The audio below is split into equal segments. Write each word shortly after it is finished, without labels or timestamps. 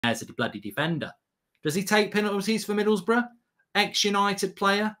as a bloody defender. Does he take penalties for Middlesbrough? Ex-United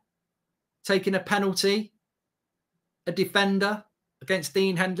player taking a penalty, a defender against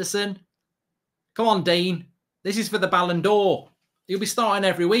Dean Henderson. Come on, Dean. This is for the Ballon d'Or. You'll be starting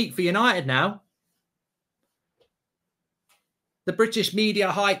every week for United now. The British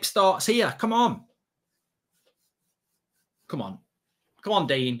media hype starts here. Come on. Come on. Come on,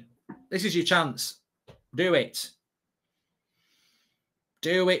 Dean. This is your chance. Do it.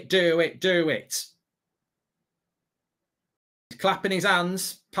 Do it, do it, do it. He's clapping his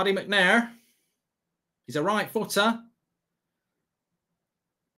hands. Paddy McNair. He's a right footer.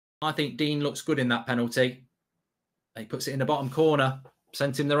 I think Dean looks good in that penalty. He puts it in the bottom corner.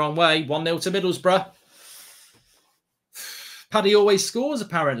 Sent him the wrong way. 1-0 to Middlesbrough. Paddy always scores,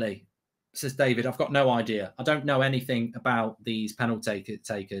 apparently, says David. I've got no idea. I don't know anything about these penalty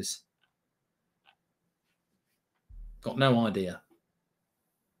takers. Got no idea.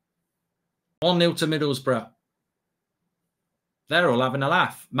 1-0 to Middlesbrough. They're all having a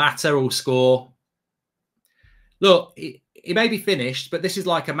laugh. Mata will score. Look, he may be finished, but this is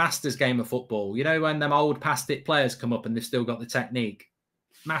like a Masters game of football. You know when them old past-it players come up and they've still got the technique?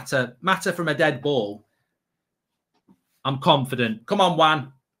 Mata from a dead ball. I'm confident. Come on,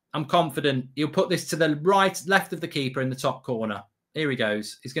 Juan. I'm confident. He'll put this to the left of the keeper in the top corner. Here he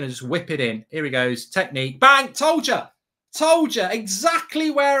goes. He's going to just whip it in. Here he goes. Technique. Bang! Told you. Told you.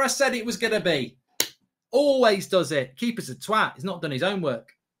 Exactly where I said it was going to be. Always does it. Keeper's a twat. He's not done his own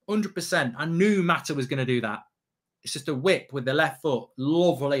work. 100%. I knew Mata was going to do that. It's just a whip with the left foot.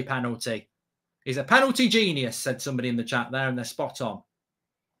 Lovely penalty. He's a penalty genius, said somebody in the chat there, and they're spot on.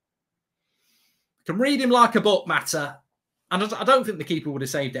 Can read him like a book, Mata. And I don't think the keeper would have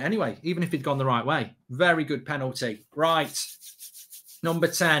saved it anyway, even if he'd gone the right way. Very good penalty. Right. Number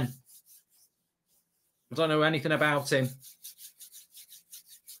 10. I don't know anything about him.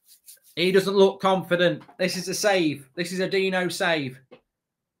 He doesn't look confident. This is a save. This is a Dino save.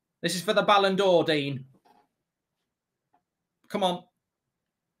 This is for the Ballon d'Or, Dean. Come on.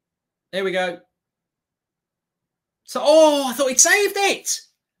 Here we go. So, oh, I thought he'd saved it.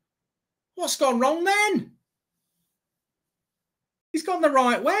 What's gone wrong then? He's gone the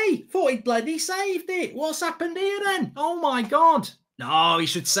right way. Thought he'd bloody saved it. What's happened here then? Oh, my God. No, he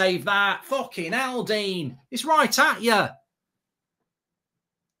should save that. Fucking hell, Dean. It's right at you.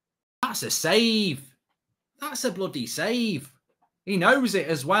 That's a save. That's a bloody save. He knows it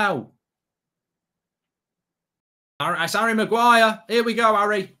as well. It's Harry Maguire. Here we go,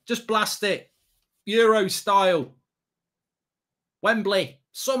 Harry. Just blast it. Euro style. Wembley.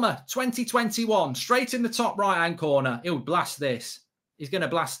 Summer 2021. Straight in the top right-hand corner. He'll blast this. He's going to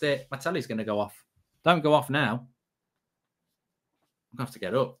blast it. My telly's going to go off. Don't go off now. I'm going to have to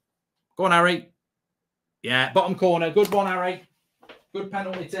get up. Go on, Harry. Yeah, bottom corner. Good one, Harry. Good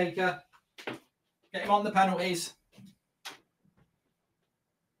penalty taker. Get him on the penalties.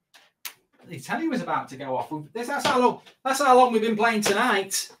 The telly was about to go off. That's how long we've been playing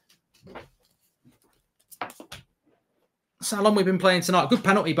tonight. That's how long we've been playing tonight. Good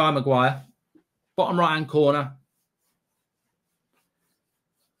penalty by Maguire. Bottom right-hand corner.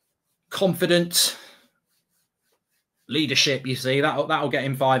 Confident. Leadership, you see. That'll get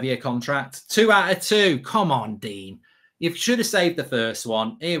him 5-year contract. 2 out of 2. Come on, Dean. You should have saved the first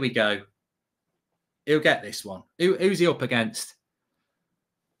one. Here we go. He'll get this one. Who's he up against?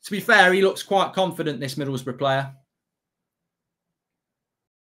 To be fair, he looks quite confident, this Middlesbrough player.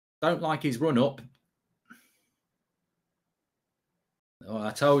 Don't like his run-up. Oh, I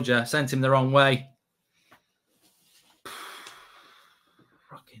told you. Sent him the wrong way.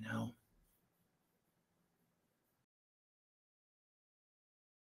 Fucking hell.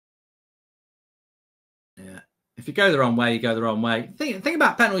 Yeah. If you go the wrong way, you go the wrong way. The thing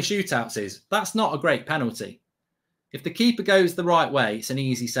about penalty shootouts is that's not a great penalty. If the keeper goes the right way, it's an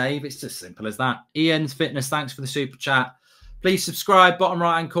easy save. It's just simple as that. Ian's Fitness, thanks for the super chat. Please subscribe, bottom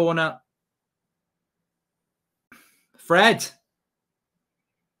right-hand corner. Fred.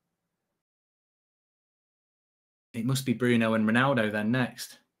 It must be Bruno and Ronaldo then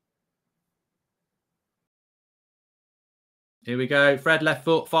next. Here we go. Fred left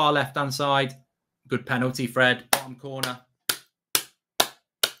foot, far left-hand side. Good penalty, Fred. Bottom corner.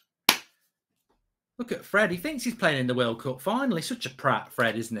 Look at Fred. He thinks he's playing in the World Cup final. He's such a prat,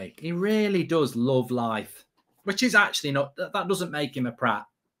 Fred, isn't he? He really does love life, which is actually not... That doesn't make him a prat.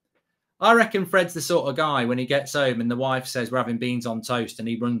 I reckon Fred's the sort of guy when he gets home and the wife says we're having beans on toast and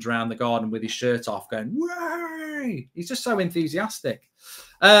he runs around the garden with his shirt off going, "Way!" He's just so enthusiastic.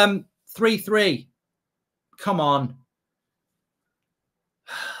 3-3. Come on.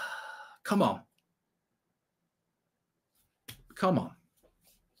 Come on. Come on.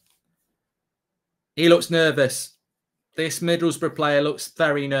 He looks nervous. This Middlesbrough player looks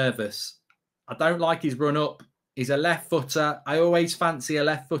very nervous. I don't like his run up. He's a left footer. I always fancy a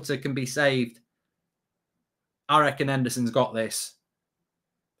left footer can be saved. I reckon Henderson's got this.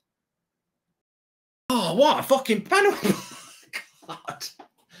 Oh, what a fucking penalty. God.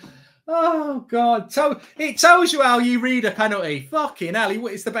 Oh, God. So it tells you how you read a penalty. Fucking hell.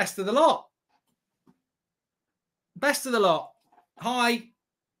 It's the best of the lot. Best of the lot. High.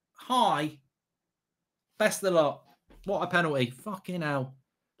 Best of the lot. What a penalty. Fucking hell.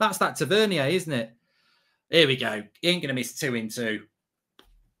 That's that Tavernier, isn't it? Here we go. He ain't going to miss 2 in 2.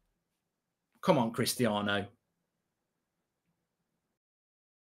 Come on, Cristiano.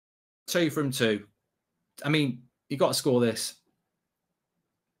 2 from 2. I mean, you got to score this.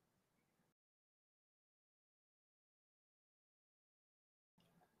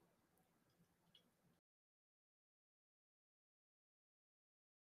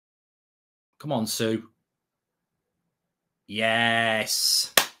 Come on, Sue.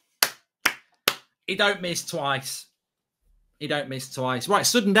 Yes. He don't miss twice. He don't miss twice. Right,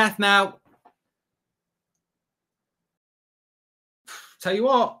 sudden death now. Tell you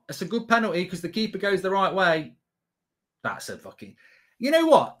what, it's a good penalty because the keeper goes the right way. That's a fucking... You know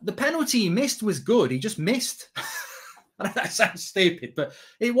what? The penalty he missed was good. He just missed. I know that sounds stupid, but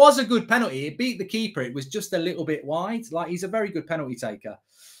it was a good penalty. It beat the keeper. It was just a little bit wide. Like, he's a very good penalty taker.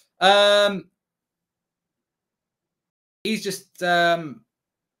 He's just... come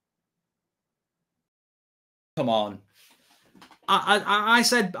on. I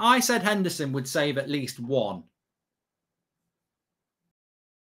said Henderson would save at least 1.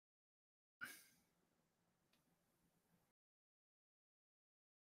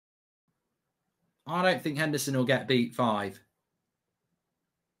 I don't think Henderson will get beat 5.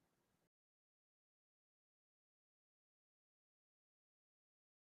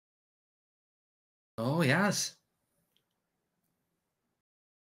 Oh, he has.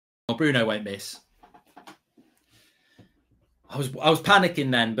 Oh, Bruno won't miss. I was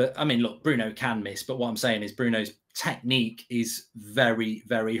panicking then, but I mean, look, Bruno can miss. But what I'm saying is Bruno's technique is very,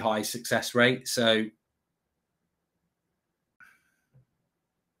 very high success rate. So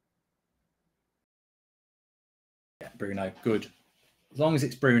yeah, Bruno, good. As long as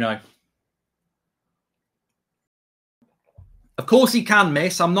it's Bruno. Of course he can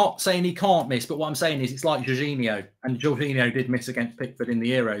miss. I'm not saying he can't miss, but what I'm saying is it's like Jorginho. And Jorginho did miss against Pickford in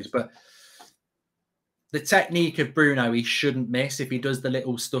the Euros, but the technique of Bruno, he shouldn't miss. If he does the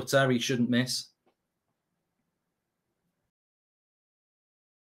little stutter, he shouldn't miss.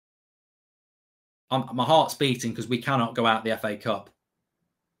 My heart's beating because we cannot go out the FA Cup.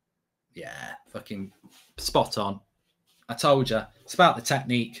 Yeah, fucking spot on. I told you. It's about the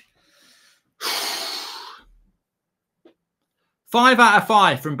technique. 5 out of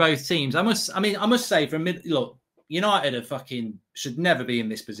 5 from both teams. I must say, look, United are fucking should never be in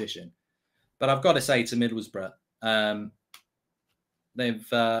this position. But I've got to say to Middlesbrough, they've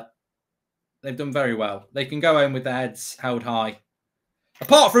done very well. They can go home with their heads held high.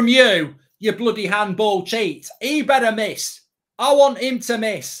 Apart from you bloody handball cheat. He better miss. I want him to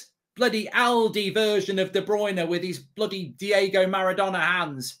miss. Bloody Aldi version of De Bruyne with his bloody Diego Maradona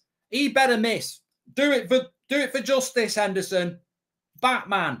hands. He better miss. Do it for justice, Henderson.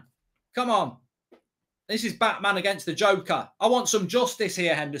 Batman. Come on. This is Batman against the Joker. I want some justice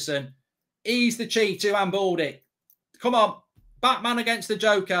here, Henderson. He's the cheat who handballed it. Come on. Batman against the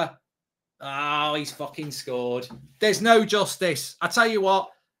Joker. Oh, he's fucking scored. There's no justice. I tell you what.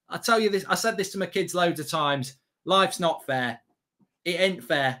 I tell you this. I said this to my kids loads of times. Life's not fair. It ain't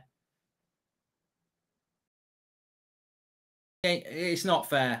fair. It's not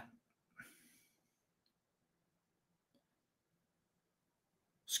fair.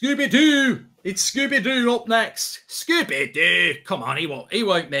 Scooby-Doo. It's Scooby-Doo up next. Scooby-Doo. Come on, he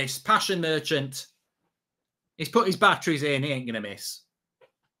won't miss. Passion Merchant. He's put his batteries in. He ain't going to miss.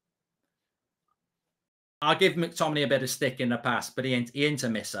 I'll give McTominay a bit of stick in the past, but he ain't a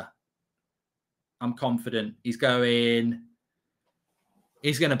misser. I'm confident. He's going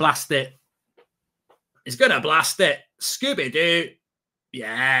to blast it. He's going to blast it. Scooby-Doo.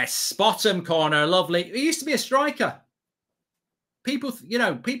 Yes. Bottom corner. Lovely. He used to be a striker. People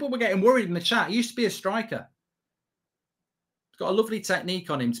were getting worried in the chat. He used to be a striker. He's got a lovely technique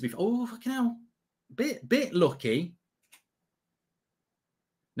on him to be... Oh, fucking hell. Bit lucky.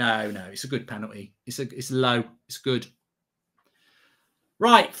 No, it's a good penalty. It's low. It's good.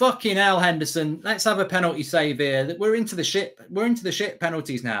 Right, fucking hell, Henderson. Let's have a penalty save here. We're into the shit. We're into the shit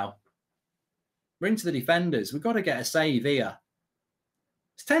penalties now. We're into the defenders. We've got to get a save here.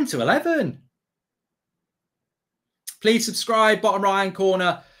 It's 10 to 11. Please subscribe, bottom right-hand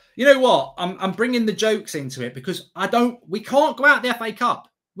corner. You know what? I'm bringing the jokes into it because we can't go out the FA Cup.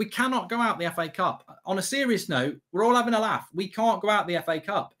 We cannot go out the FA Cup. On a serious note, we're all having a laugh. We can't go out the FA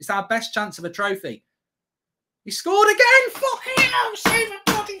Cup. It's our best chance of a trophy. He scored again. Fucking hell, save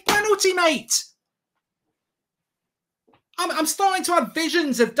a fucking penalty, mate. I'm starting to have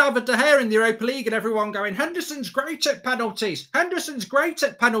visions of David De Gea in the Europa League and everyone going, Henderson's great at penalties. Henderson's great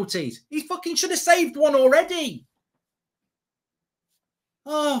at penalties. He fucking should have saved one already.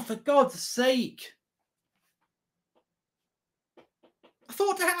 Oh, for God's sake. I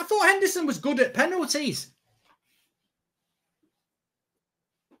thought Henderson was good at penalties.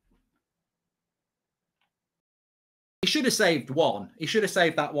 He should have saved one. He should have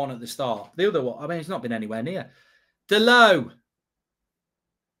saved that one at the start. The other one, I mean, he's not been anywhere near. Delo.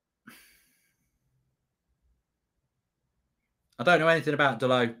 I don't know anything about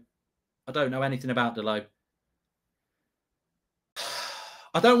Delo. I don't know anything about Delo.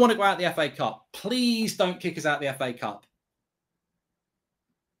 I don't want to go out the FA Cup. Please don't kick us out the FA Cup.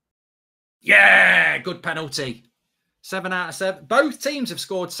 Yeah, good penalty. 7 out of 7. Both teams have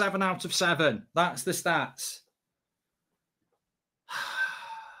scored 7 out of 7. That's the stats.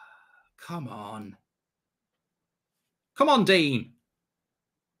 Come on. Come on, Dean.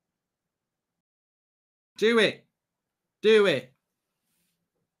 Do it. Do it.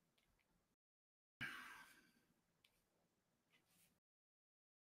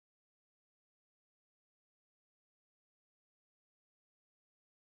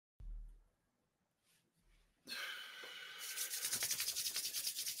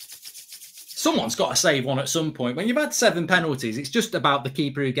 Someone's got to save one at some point. When you've had 7 penalties, it's just about the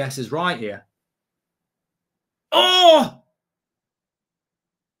keeper who guesses right here. Oh!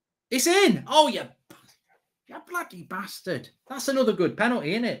 It's in. Oh, you bloody bastard. That's another good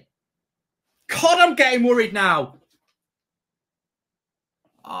penalty, isn't it? God, I'm getting worried now.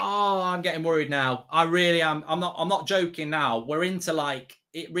 Oh, I'm getting worried now. I really am. I'm not joking now. We're into like,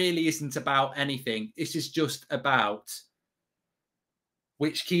 it really isn't about anything. This is just about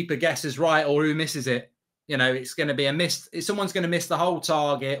which keeper guesses right or who misses it. You know, it's going to be a miss. Someone's going to miss the whole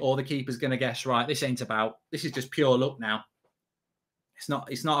target or the keeper's going to guess right. This ain't about, this is just pure luck now.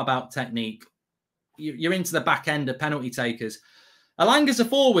 It's not about technique. You're into the back end of penalty takers. Alanga's a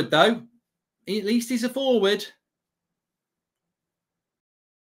forward, though. At least he's a forward.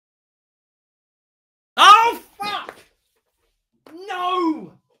 Oh, fuck!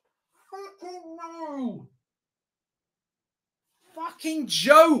 No! Fucking no! Fucking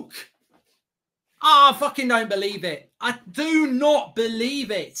joke! I fucking don't believe it. I do not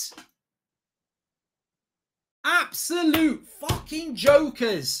believe it. Absolute fucking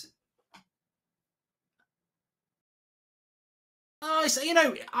jokers. You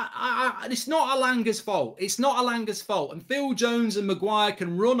know, it's not Alanga's fault. It's not Alanga's fault. And Phil Jones and Maguire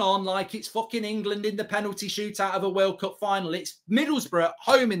can run on like it's fucking England in the penalty shootout of a World Cup final. It's Middlesbrough at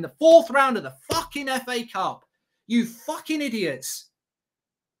home in the 4th round of the fucking FA Cup. You fucking idiots.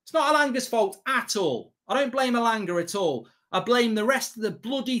 It's not Alanga's fault at all. I don't blame Alanga at all. I blame the rest of the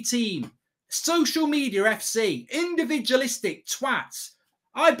bloody team. Social media FC, individualistic twats.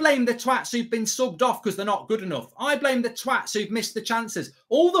 I blame the twats who've been subbed off because they're not good enough. I blame the twats who've missed the chances.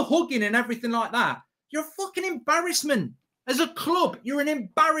 All the hugging and everything like that. You're a fucking embarrassment. As a club, you're an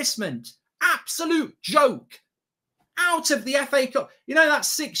embarrassment. Absolute joke. Out of the FA Cup. You know, that's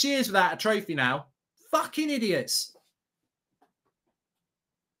 6 years without a trophy now. Fucking idiots.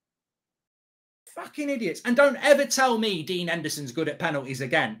 Fucking idiots. And don't ever tell me Dean Henderson's good at penalties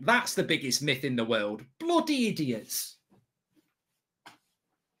again. That's the biggest myth in the world. Bloody idiots.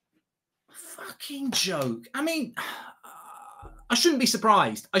 Fucking joke. I mean, I shouldn't be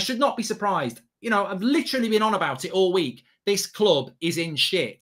surprised. I should not be surprised. You know, I've literally been on about it all week. This club is in shit.